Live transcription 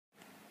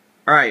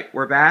Alright,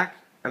 we're back,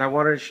 and I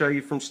wanted to show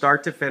you from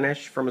start to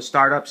finish, from a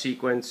startup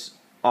sequence,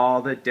 all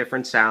the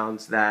different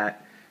sounds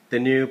that the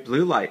new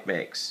blue light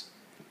makes.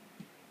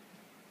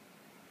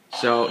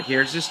 So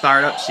here's the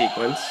startup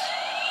sequence.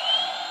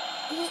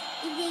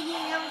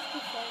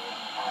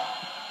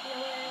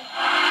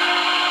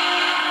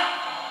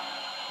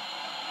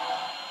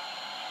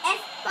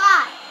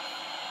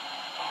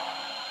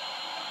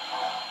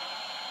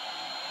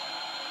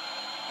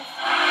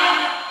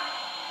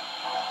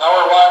 Now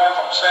we're arriving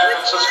from San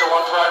Francisco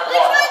on track 1,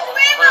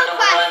 train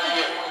number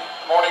 98,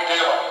 morning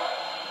daylight.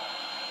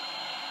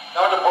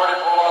 Now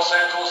departing for Los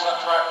Angeles on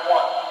track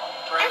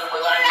 1, train number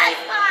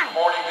 98,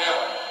 morning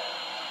daylight.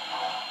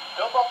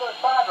 Jump off those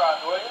fire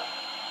drives, will you?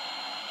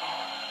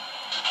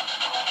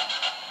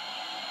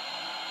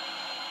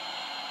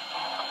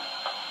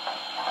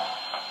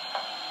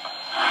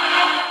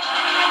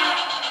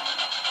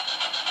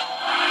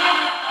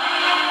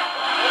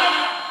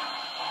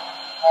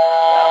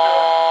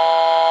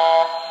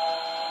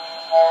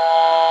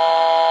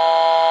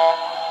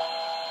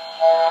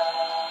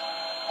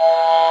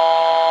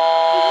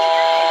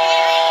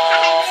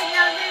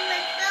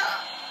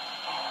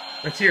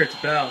 Let's hear its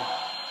bell.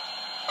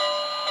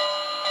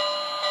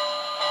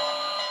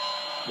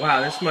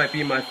 Wow, this might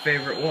be my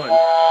favorite one.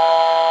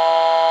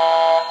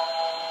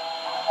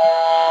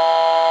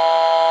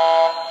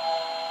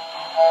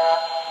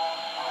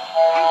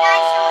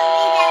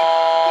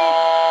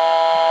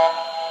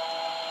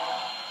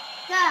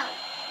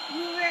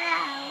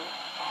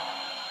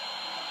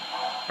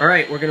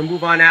 Alright, we're going to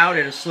move on out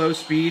at a slow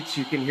speed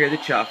so you can hear the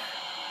chuff.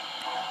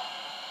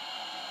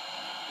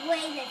 Wait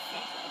a second.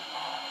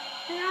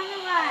 Turn on the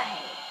light.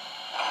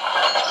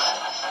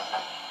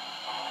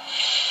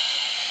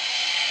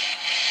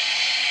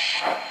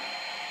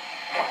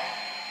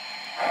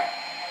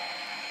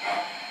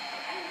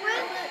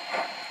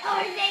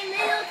 Are they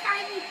little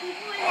tiny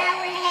people in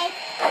our heads?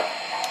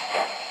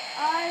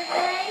 Are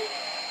they?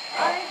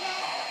 Are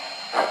they?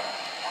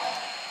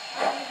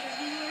 Are the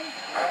viewers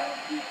little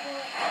people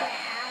in our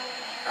heads?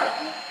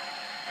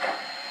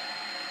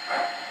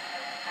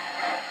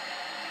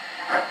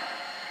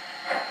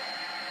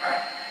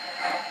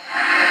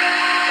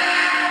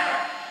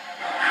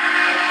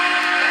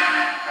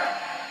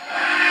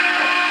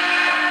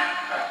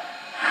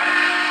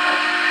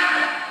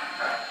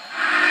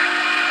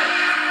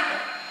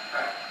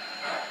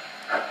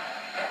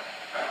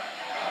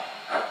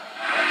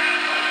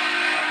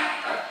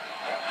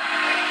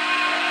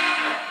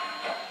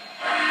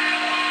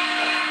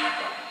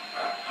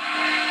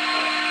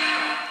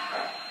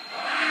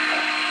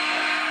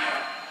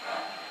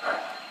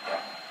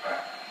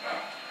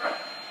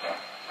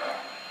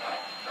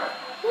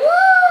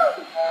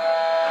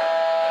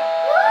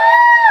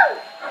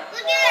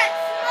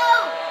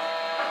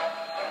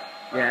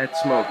 Yeah, that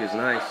smoke is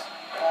nice.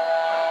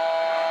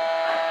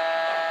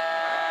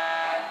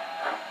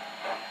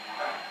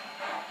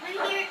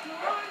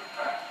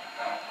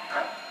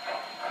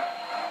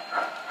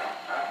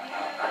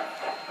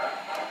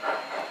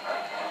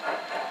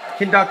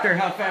 Conductor,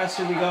 how fast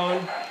are we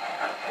going?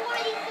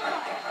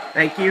 44.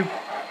 Thank you.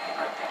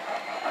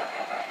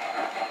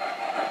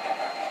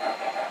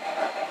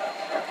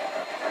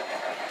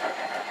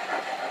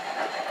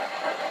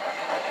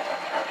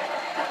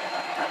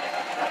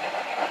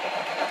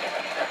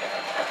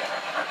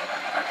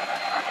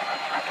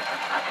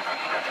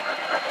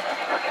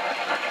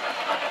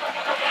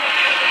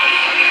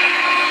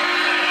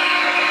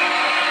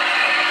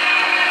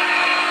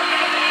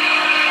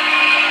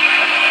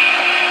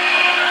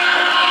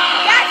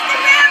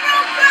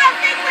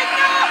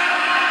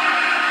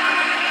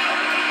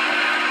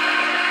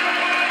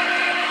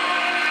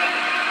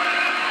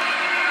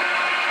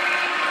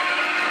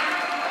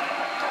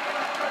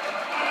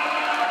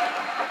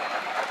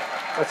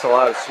 That's a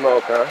lot of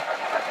smoke, huh?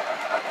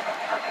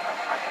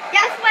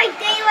 That's why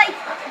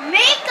daylights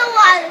make a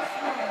lot of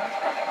smoke.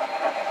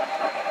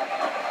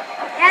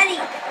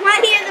 Daddy, want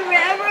to hear the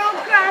railroad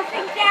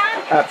crossing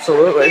sound?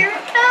 Absolutely. Here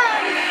it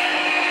comes.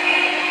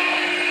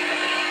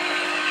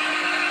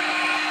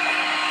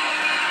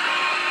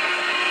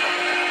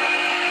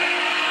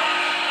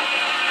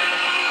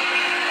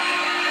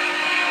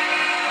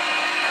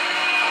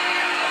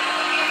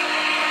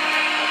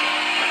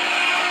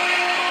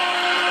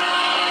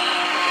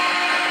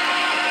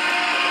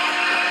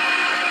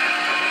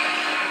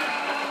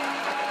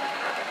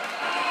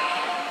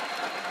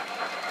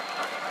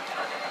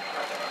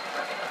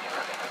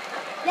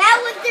 That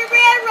was the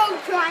railroad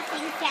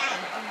crossing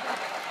sound.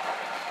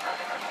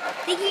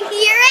 Did you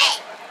hear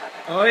it?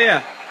 Oh,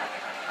 yeah.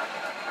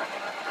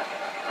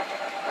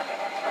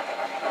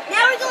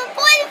 Now we're going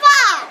 45.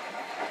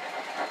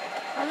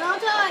 Hold on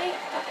tight.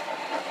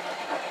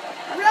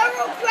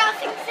 Railroad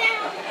crossing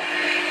sound.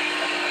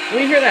 Let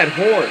me hear that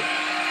horn.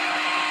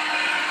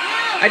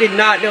 No. I did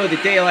not know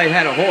that daylight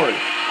had a horn.